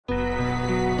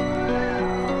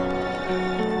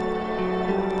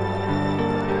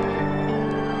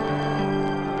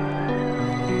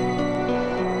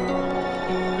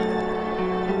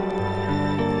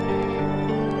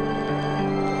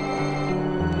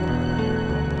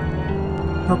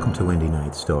Welcome to Windy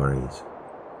Night Stories.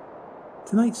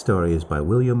 Tonight's story is by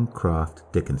William Croft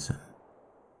Dickenson.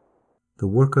 The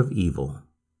Work of Evil.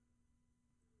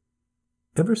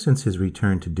 Ever since his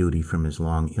return to duty from his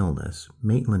long illness,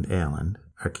 Maitland Allen,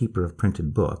 our keeper of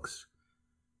printed books,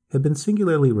 had been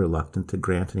singularly reluctant to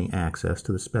grant any access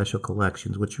to the special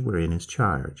collections which were in his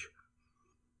charge.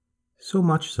 So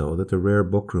much so that the rare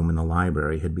bookroom in the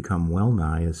library had become well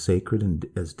nigh as sacred and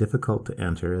as difficult to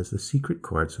enter as the secret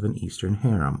courts of an Eastern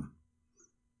harem.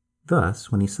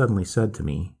 Thus, when he suddenly said to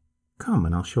me, "Come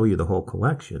and I'll show you the whole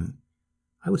collection,"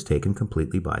 I was taken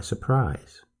completely by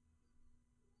surprise.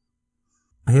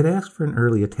 I had asked for an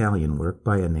early Italian work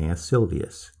by Aeneas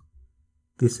Sylvius.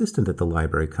 The assistant at the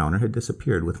library counter had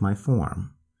disappeared with my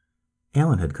form.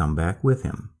 Allen had come back with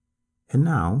him, and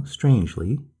now,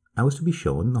 strangely, I was to be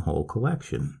shown the whole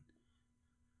collection.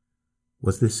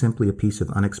 Was this simply a piece of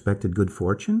unexpected good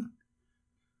fortune?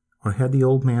 Or had the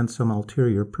old man some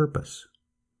ulterior purpose?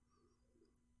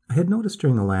 I had noticed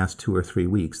during the last 2 or 3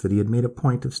 weeks that he had made a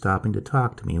point of stopping to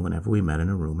talk to me whenever we met in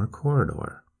a room or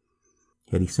corridor.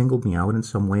 Had he singled me out in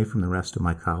some way from the rest of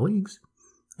my colleagues?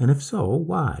 And if so,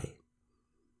 why?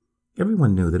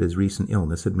 Everyone knew that his recent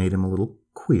illness had made him a little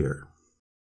queer.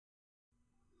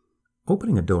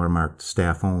 Opening a door marked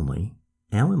Staff Only,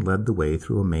 Allen led the way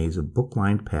through a maze of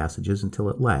book-lined passages until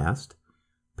at last,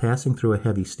 passing through a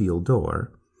heavy steel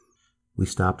door, we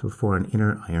stopped before an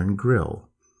inner iron grille.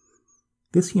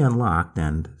 This he unlocked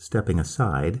and, stepping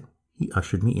aside, he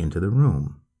ushered me into the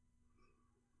room.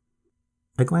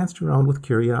 I glanced around with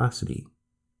curiosity,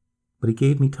 but he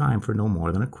gave me time for no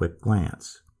more than a quick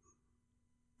glance.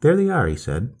 "There they are," he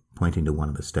said, pointing to one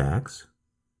of the stacks.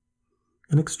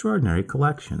 "An extraordinary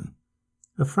collection.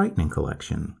 A frightening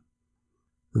collection.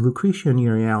 The Lucretia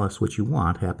Neurealis which you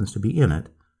want happens to be in it,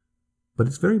 but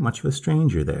it's very much of a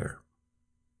stranger there.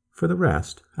 For the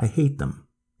rest, I hate them,"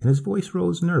 and his voice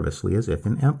rose nervously as if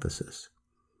in emphasis.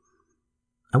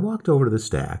 I walked over to the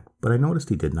stack, but I noticed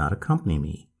he did not accompany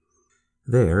me.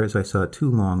 There, as I saw 2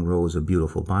 long rows of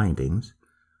beautiful bindings,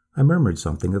 I murmured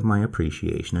something of my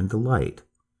appreciation and delight.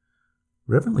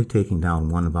 Reverently taking down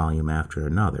one volume after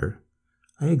another,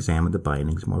 I examined the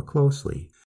bindings more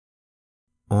closely.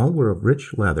 All were of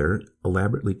rich leather,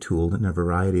 elaborately tooled in a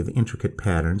variety of intricate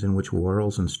patterns in which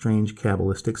whorls and strange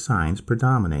cabalistic signs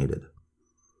predominated.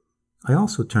 I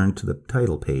also turned to the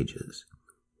title pages.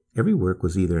 Every work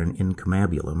was either an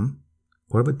incomabulum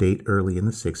or of a date early in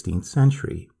the 16th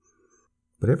century,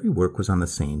 but every work was on the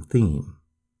same theme.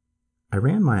 I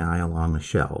ran my eye along the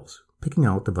shelves, picking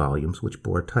out the volumes which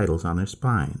bore titles on their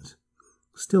spines.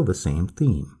 Still the same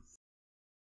theme.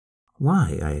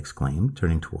 "Why," I exclaimed,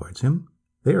 turning towards him,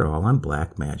 "they are all on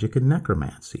black magic and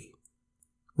necromancy.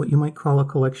 What you might call a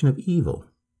collection of evil,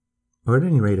 or at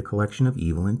any rate a collection of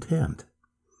evil intent.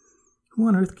 Who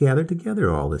on earth gathered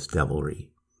together all this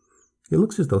devilry? It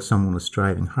looks as though someone was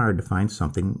striving hard to find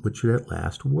something which should at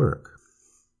last work."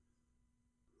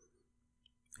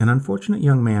 "An unfortunate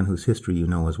young man whose history you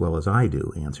know as well as I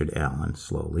do," answered Allen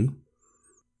slowly.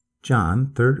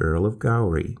 "John, 3rd Earl of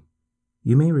Gowrie.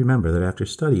 You may remember that after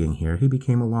studying here he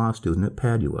became a law student at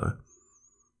Padua,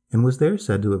 and was there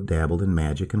said to have dabbled in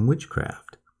magic and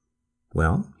witchcraft.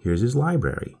 Well, here's his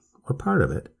library, or part of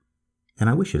it, and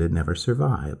I wish it had never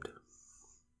survived."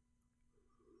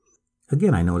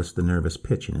 Again I noticed the nervous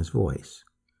pitch in his voice.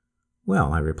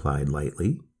 "Well," I replied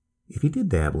lightly, "if he did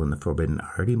dabble in the forbidden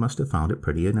art, he must have found it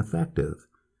pretty ineffective.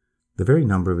 The very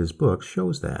number of his books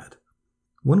shows that.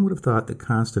 One would have thought that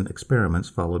constant experiments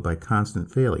followed by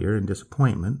constant failure and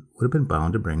disappointment would have been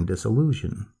bound to bring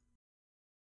disillusion."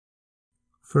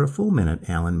 For a full minute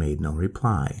Allen made no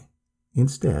reply.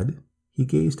 Instead, he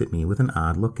gazed at me with an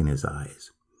odd look in his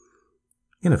eyes.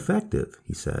 "Ineffective,"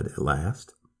 he said at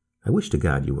last. "I wish to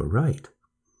God you were right.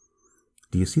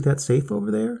 Do you see that safe over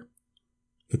there?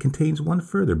 It contains one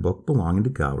further book belonging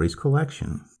to Gowrie's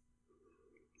collection.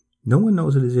 No one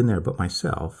knows it is in there but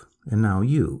myself, and now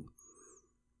you.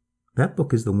 That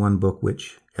book is the one book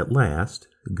which, at last,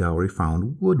 Gowrie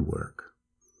found would work.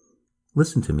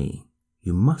 Listen to me.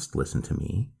 You must listen to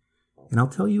me, and I'll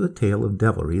tell you a tale of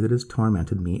devilry that has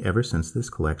tormented me ever since this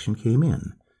collection came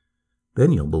in.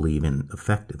 Then you'll believe in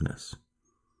effectiveness."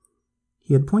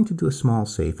 He had pointed to a small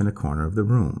safe in a corner of the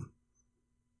room.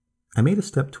 I made a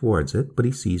step towards it, but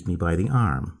he seized me by the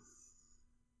arm.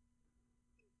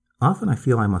 "Often I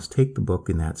feel I must take the book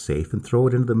in that safe and throw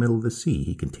it into the middle of the sea,"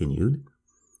 he continued.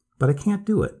 "But I can't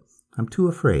do it. I'm too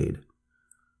afraid.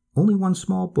 Only one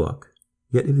small book,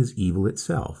 yet it is evil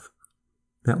itself.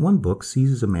 That one book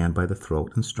seizes a man by the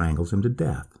throat and strangles him to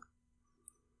death."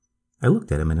 I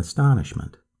looked at him in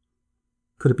astonishment.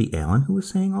 Could it be Allen who was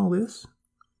saying all this?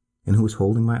 and who was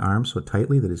holding my arm so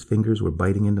tightly that his fingers were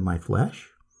biting into my flesh?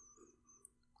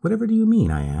 Whatever do you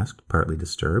mean? I asked, partly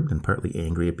disturbed and partly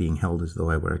angry at being held as though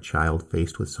I were a child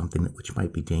faced with something which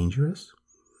might be dangerous.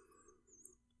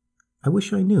 I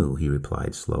wish I knew, he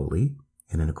replied slowly,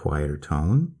 and in a quieter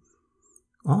tone.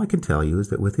 All I can tell you is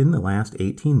that within the last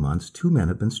 18 months, 2 men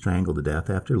have been strangled to death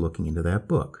after looking into that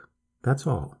book. That's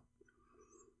all.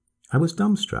 I was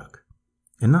dumbstruck,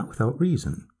 and not without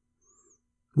reason.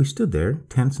 We stood there,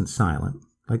 tense and silent,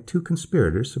 like two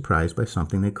conspirators surprised by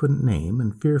something they couldn't name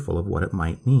and fearful of what it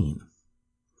might mean.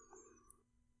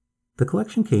 The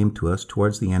collection came to us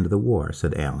towards the end of the war,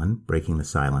 said Alan, breaking the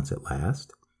silence at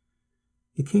last.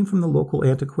 It came from the local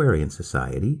antiquarian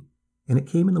society, and it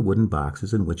came in the wooden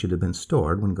boxes in which it had been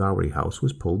stored when Gowrie House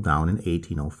was pulled down in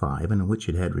 1805, and in which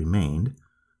it had remained,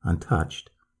 untouched,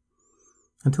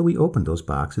 until we opened those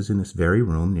boxes in this very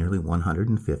room nearly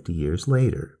 150 years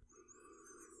later.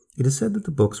 It is said that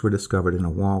the books were discovered in a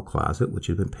wall closet which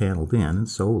had been panelled in and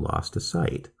so lost to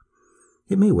sight.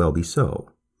 It may well be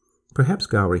so. Perhaps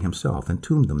Gowrie himself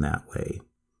entombed them that way.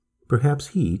 Perhaps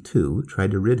he, too,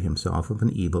 tried to rid himself of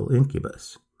an evil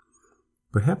incubus.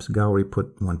 Perhaps Gowrie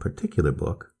put one particular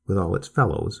book, with all its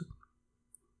fellows,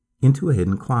 into a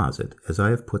hidden closet, as I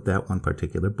have put that one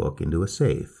particular book into a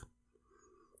safe.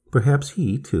 Perhaps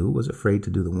he, too, was afraid to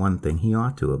do the one thing he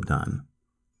ought to have done.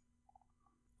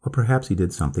 Or perhaps he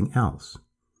did something else.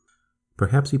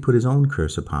 Perhaps he put his own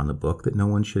curse upon the book that no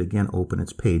one should again open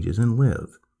its pages and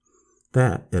live.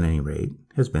 That, at any rate,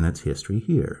 has been its history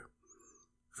here.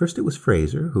 First it was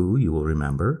Fraser, who, you will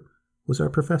remember, was our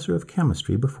professor of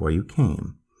chemistry before you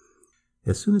came.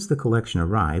 As soon as the collection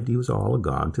arrived, he was all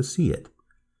agog to see it.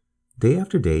 Day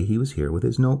after day he was here with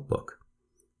his notebook.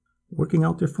 Working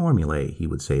out their formulae, he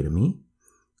would say to me.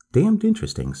 Damned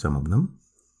interesting, some of them.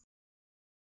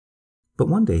 But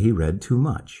one day he read too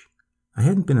much. I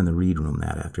hadn't been in the read room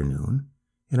that afternoon,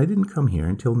 and I didn't come here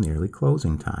until nearly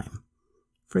closing time.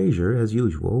 Fraser, as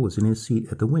usual, was in his seat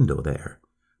at the window there,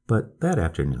 but that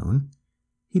afternoon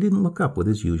he didn't look up with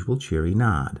his usual cheery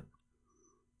nod.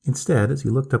 Instead, as he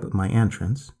looked up at my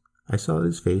entrance, I saw that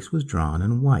his face was drawn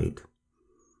and white.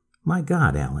 "My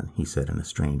God, Alan," he said in a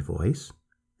strained voice,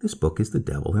 "this book is the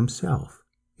devil himself.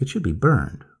 It should be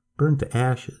burned to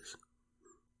ashes."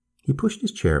 He pushed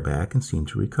his chair back and seemed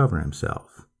to recover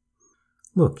himself.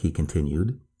 "Look," he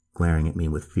continued, glaring at me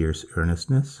with fierce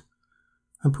earnestness,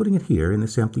 "I'm putting it here in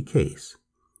this empty case.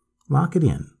 Lock it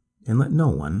in, and let no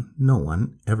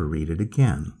one ever read it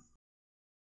again."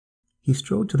 He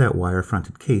strode to that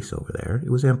wire-fronted case over there,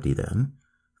 it was empty then,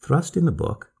 thrust in the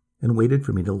book, and waited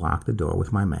for me to lock the door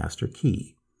with my master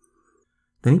key.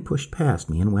 Then he pushed past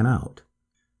me and went out.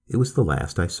 It was the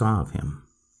last I saw of him.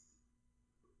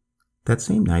 That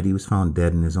same night he was found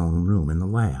dead in his own room in the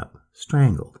lab,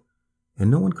 strangled,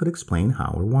 and no one could explain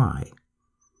how or why.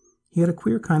 He had a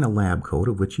queer kind of lab coat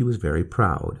of which he was very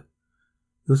proud.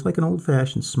 It was like an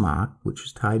old-fashioned smock which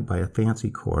was tied by a fancy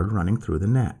cord running through the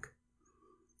neck.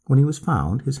 When he was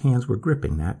found, his hands were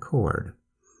gripping that cord.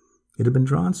 It had been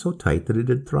drawn so tight that it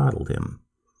had throttled him.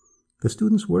 The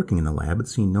students working in the lab had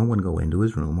seen no one go into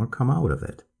his room or come out of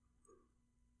it.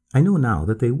 I know now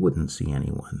that they wouldn't see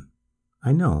anyone.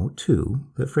 I know, too,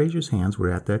 that Fraser's hands were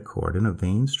at that cord in a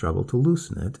vain struggle to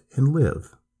loosen it and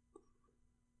live.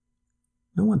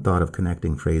 No one thought of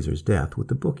connecting Fraser's death with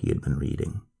the book he had been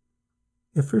reading.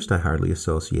 At first I hardly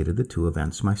associated the two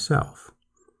events myself.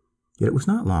 Yet it was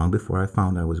not long before I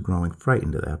found I was growing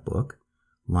frightened of that book,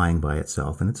 lying by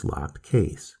itself in its locked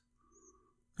case.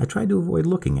 I tried to avoid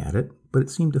looking at it, but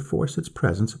it seemed to force its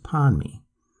presence upon me.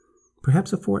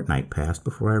 Perhaps a fortnight passed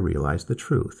before I realized the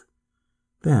truth.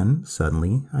 Then,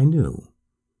 suddenly, I knew.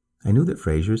 I knew that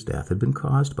Fraser's death had been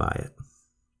caused by it.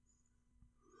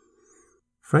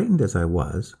 Frightened as I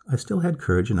was, I still had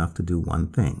courage enough to do one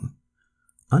thing.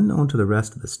 Unknown to the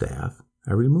rest of the staff,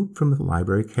 I removed from the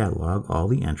library catalog all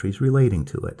the entries relating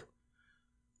to it.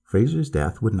 Fraser's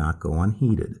death would not go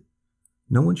unheeded.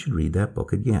 No one should read that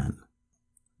book again.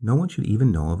 No one should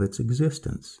even know of its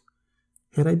existence.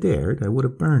 Had I dared, I would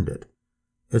have burned it,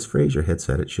 as Fraser had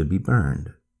said it should be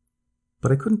burned.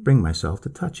 But I couldn't bring myself to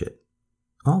touch it.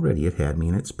 Already it had me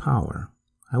in its power.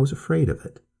 I was afraid of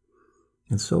it.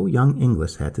 And so young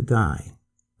Inglis had to die,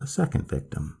 a second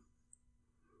victim.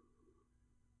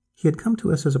 He had come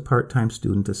to us as a part-time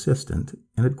student assistant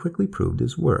and had quickly proved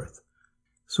his worth,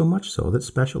 so much so that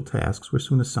special tasks were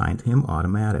soon assigned to him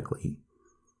automatically.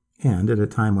 And at a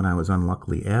time when I was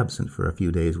unluckily absent for a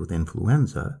few days with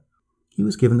influenza, he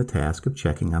was given the task of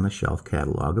checking on the shelf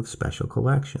catalog of special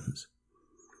collections.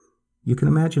 You can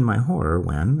imagine my horror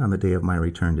when, on the day of my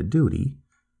return to duty,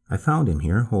 I found him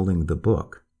here holding the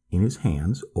book in his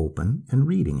hands, open and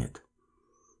reading it.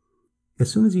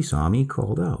 As soon as he saw me, he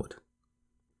called out,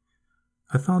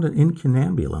 "I found an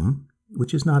incunabulum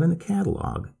which is not in the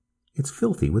catalog. It's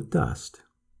filthy with dust."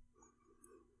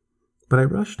 But I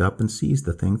rushed up and seized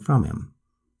the thing from him.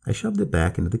 I shoved it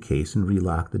back into the case and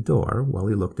relocked the door while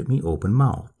he looked at me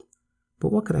open-mouthed.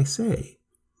 But what could I say?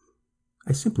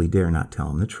 I simply dare not tell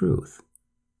him the truth.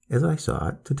 As I saw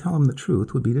it, to tell him the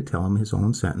truth would be to tell him his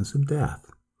own sentence of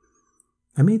death.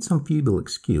 I made some feeble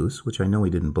excuse, which I know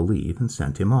he didn't believe, and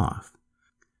sent him off.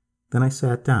 Then I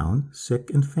sat down, sick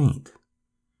and faint.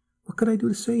 What could I do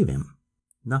to save him?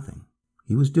 Nothing.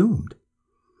 He was doomed.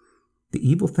 The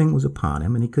evil thing was upon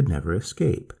him, and he could never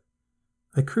escape.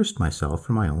 I cursed myself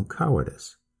for my own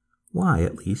cowardice. Why,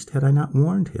 at least, had I not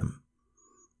warned him?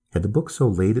 Had the book so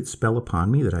laid its spell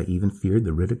upon me that I even feared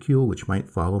the ridicule which might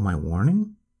follow my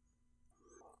warning?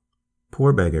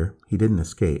 Poor beggar, he didn't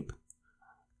escape.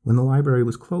 When the library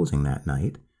was closing that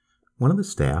night, one of the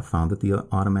staff found that the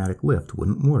automatic lift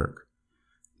wouldn't work.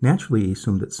 Naturally, he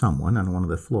assumed that someone on one of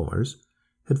the floors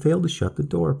had failed to shut the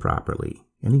door properly,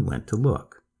 and he went to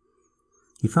look.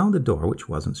 He found the door which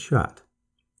wasn't shut.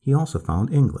 He also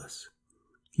found Inglis.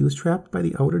 He was trapped by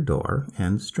the outer door,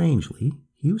 and, strangely,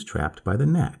 he was trapped by the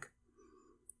neck.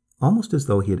 Almost as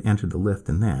though he had entered the lift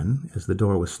and then, as the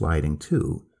door was sliding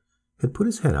to, had put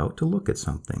his head out to look at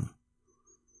something.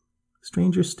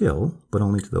 Stranger still, but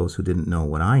only to those who didn't know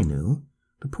what I knew,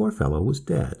 the poor fellow was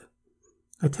dead.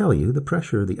 I tell you, the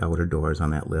pressure of the outer doors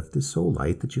on that lift is so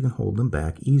light that you can hold them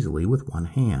back easily with one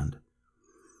hand.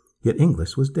 Yet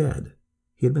Inglis was dead.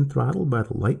 He had been throttled by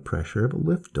the light pressure of a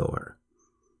lift door.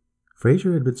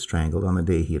 Fraser had been strangled on the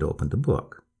day he had opened the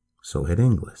book. So had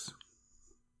Inglis.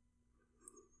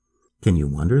 Can you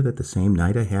wonder that the same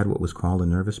night I had what was called a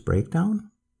nervous breakdown?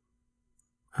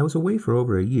 I was away for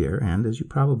over a year, and, as you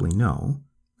probably know,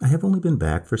 I have only been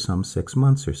back for some 6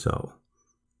 months or so.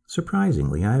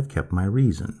 Surprisingly, I have kept my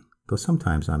reason, though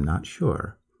sometimes I'm not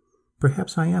sure.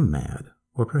 Perhaps I am mad,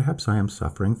 or perhaps I am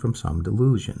suffering from some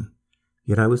delusion.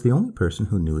 Yet I was the only person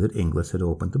who knew that Inglis had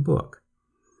opened the book.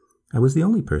 I was the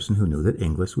only person who knew that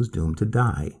Inglis was doomed to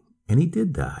die, and he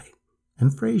did die,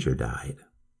 and Fraser died.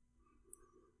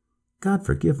 God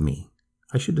forgive me.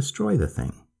 I should destroy the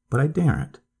thing, but I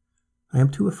daren't. I am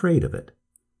too afraid of it.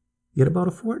 Yet about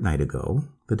a fortnight ago,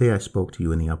 the day I spoke to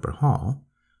you in the upper hall,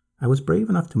 I was brave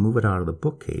enough to move it out of the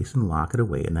bookcase and lock it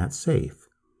away in that safe.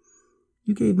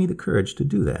 You gave me the courage to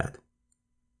do that,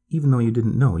 even though you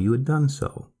didn't know you had done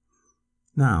so.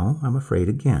 Now I'm afraid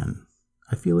again.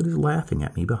 I feel it is laughing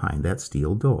at me behind that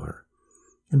steel door,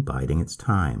 and biding its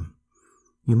time.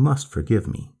 You must forgive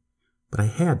me, but I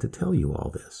had to tell you all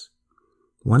this.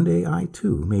 One day I,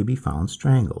 too, may be found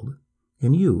strangled,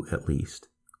 and you, at least,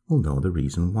 will know the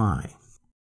reason why.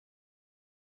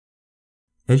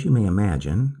 As you may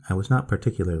imagine, I was not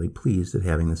particularly pleased at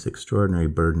having this extraordinary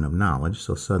burden of knowledge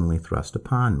so suddenly thrust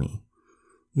upon me.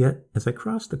 Yet, as I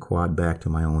crossed the quad back to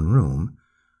my own room,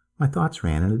 my thoughts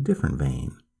ran in a different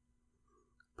vein.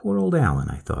 Poor old Alan,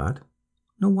 I thought.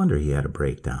 No wonder he had a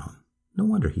breakdown. No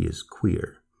wonder he is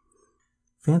queer.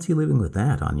 Fancy living with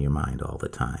that on your mind all the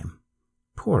time.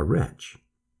 Poor wretch.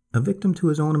 A victim to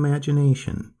his own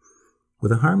imagination,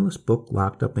 with a harmless book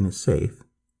locked up in his safe,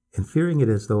 and fearing it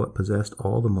as though it possessed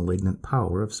all the malignant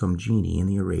power of some genie in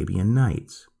the Arabian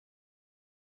Nights.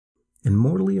 And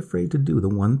mortally afraid to do the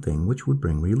one thing which would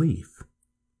bring relief.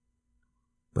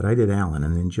 But I did Alan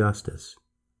an injustice.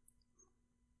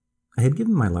 I had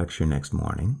given my lecture next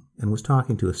morning, and was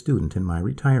talking to a student in my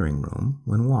retiring room,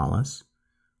 when Wallace,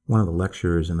 one of the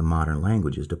lecturers in the Modern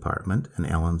Languages department and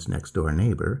Ellen's next-door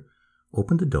neighbor,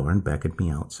 opened the door and beckoned me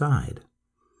outside.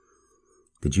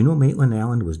 "Did you know Maitland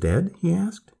Allen was dead?" he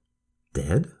asked.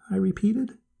 "Dead?" I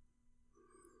repeated.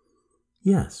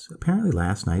 "Yes, apparently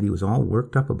last night he was all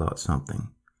worked up about something.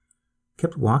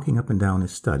 Kept walking up and down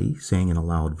his study, saying in a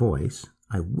loud voice,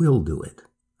 'I will do it,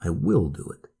 I will do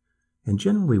it,' and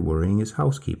generally worrying his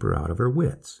housekeeper out of her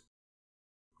wits.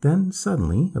 Then,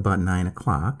 suddenly, about 9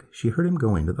 o'clock, she heard him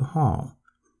go into the hall.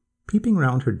 Peeping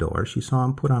round her door, she saw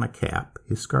him put on a cap,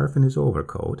 his scarf and his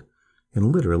overcoat,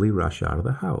 and literally rush out of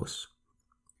the house.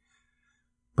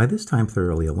 By this time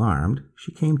thoroughly alarmed,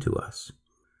 she came to us.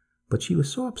 But she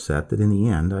was so upset that in the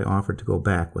end I offered to go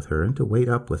back with her and to wait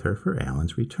up with her for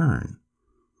Alan's return.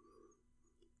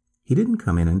 He didn't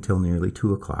come in until nearly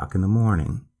 2 o'clock in the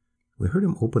morning. We heard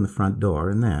him open the front door,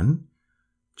 and then,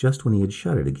 just when he had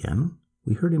shut it again,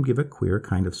 we heard him give a queer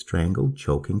kind of strangled,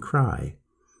 choking cry.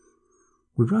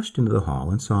 We rushed into the hall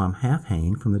and saw him half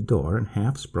hanging from the door and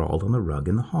half sprawled on the rug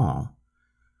in the hall.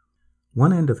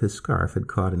 One end of his scarf had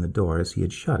caught in the door as he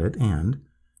had shut it, and,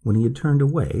 When he had turned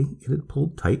away, it had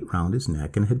pulled tight round his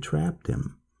neck and had trapped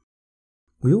him.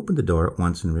 We opened the door at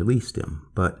once and released him,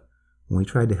 but when we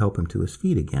tried to help him to his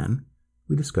feet again,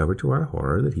 we discovered to our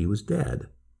horror that he was dead.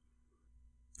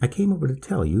 I came over to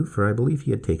tell you, for I believe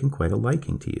he had taken quite a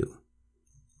liking to you.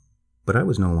 But I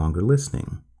was no longer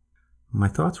listening. My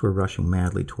thoughts were rushing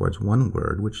madly towards one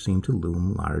word which seemed to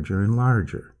loom larger and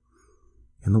larger.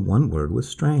 And the one word was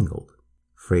strangled.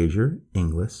 Fraser,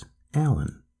 Inglis,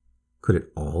 Allen. Could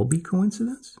it all be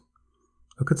coincidence?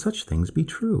 Or could such things be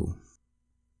true?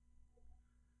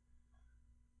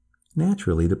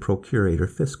 Naturally, the procurator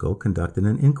fiscal conducted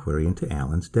an inquiry into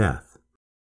Allen's death.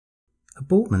 A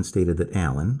boatman stated that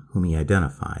Allen, whom he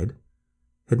identified,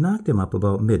 had knocked him up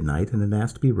about midnight and had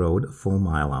asked to be rowed a full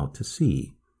mile out to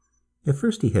sea. At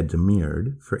first he had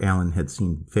demurred, for Allen had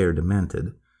seemed fair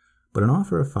demented, but an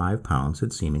offer of £5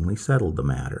 had seemingly settled the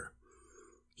matter.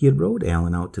 He had rowed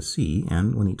Allen out to sea,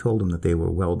 and when he told him that they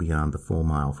were well beyond the full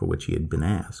mile for which he had been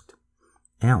asked,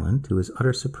 Allen, to his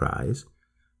utter surprise,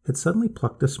 had suddenly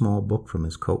plucked a small book from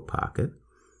his coat pocket,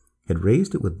 had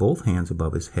raised it with both hands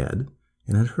above his head,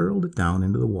 and had hurled it down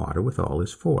into the water with all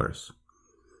his force.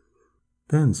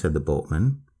 Then, said the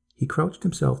boatman, he crouched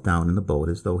himself down in the boat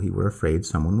as though he were afraid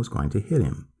someone was going to hit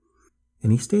him,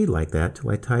 and he stayed like that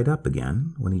till I tied up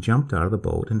again, when he jumped out of the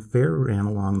boat and fair ran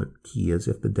along the quay as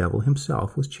if the devil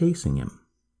himself was chasing him.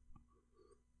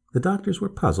 The doctors were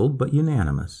puzzled but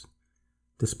unanimous.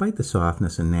 Despite the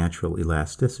softness and natural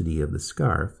elasticity of the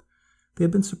scarf, they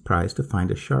had been surprised to find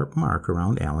a sharp mark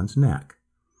around Allen's neck.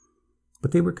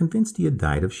 But they were convinced he had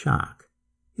died of shock.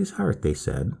 His heart, they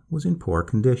said, was in poor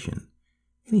condition.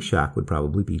 Any shock would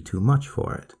probably be too much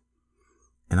for it.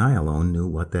 And I alone knew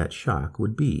what that shock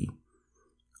would be.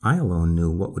 I alone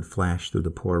knew what would flash through the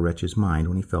poor wretch's mind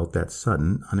when he felt that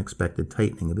sudden, unexpected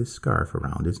tightening of his scarf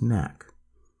around his neck.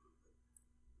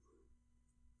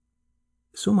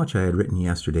 So much I had written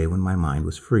yesterday when my mind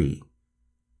was free.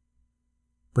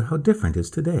 But how different is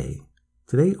today?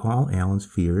 Today all Allen's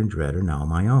fear and dread are now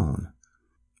my own.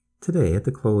 Today, at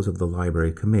the close of the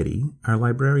library committee, our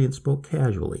librarian spoke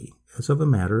casually, as of a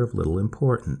matter of little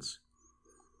importance.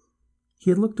 He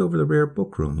had looked over the rare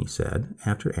book room, he said,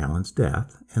 after Allen's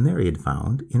death, and there he had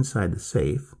found, inside the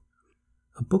safe,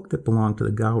 a book that belonged to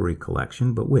the Gowrie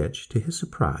collection, but which, to his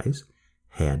surprise,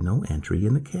 had no entry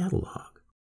in the catalogue.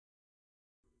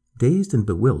 Dazed and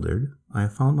bewildered, I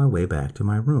have found my way back to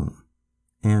my room,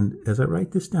 and as I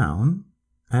write this down,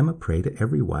 I am a prey to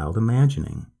every wild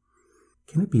imagining.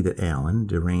 Can it be that Allen,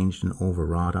 deranged and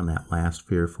overwrought on that last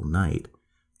fearful night,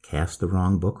 cast the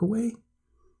wrong book away?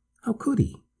 How could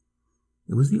he?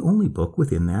 It was the only book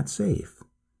within that safe.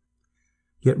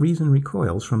 Yet reason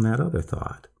recoils from that other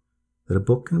thought, that a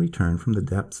book can return from the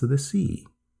depths of the sea.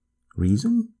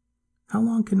 Reason? How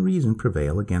long can reason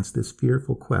prevail against this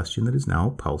fearful question that is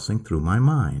now pulsing through my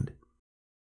mind?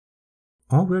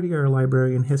 Already our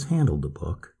librarian has handled the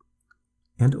book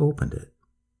and opened it.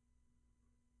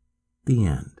 The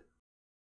end.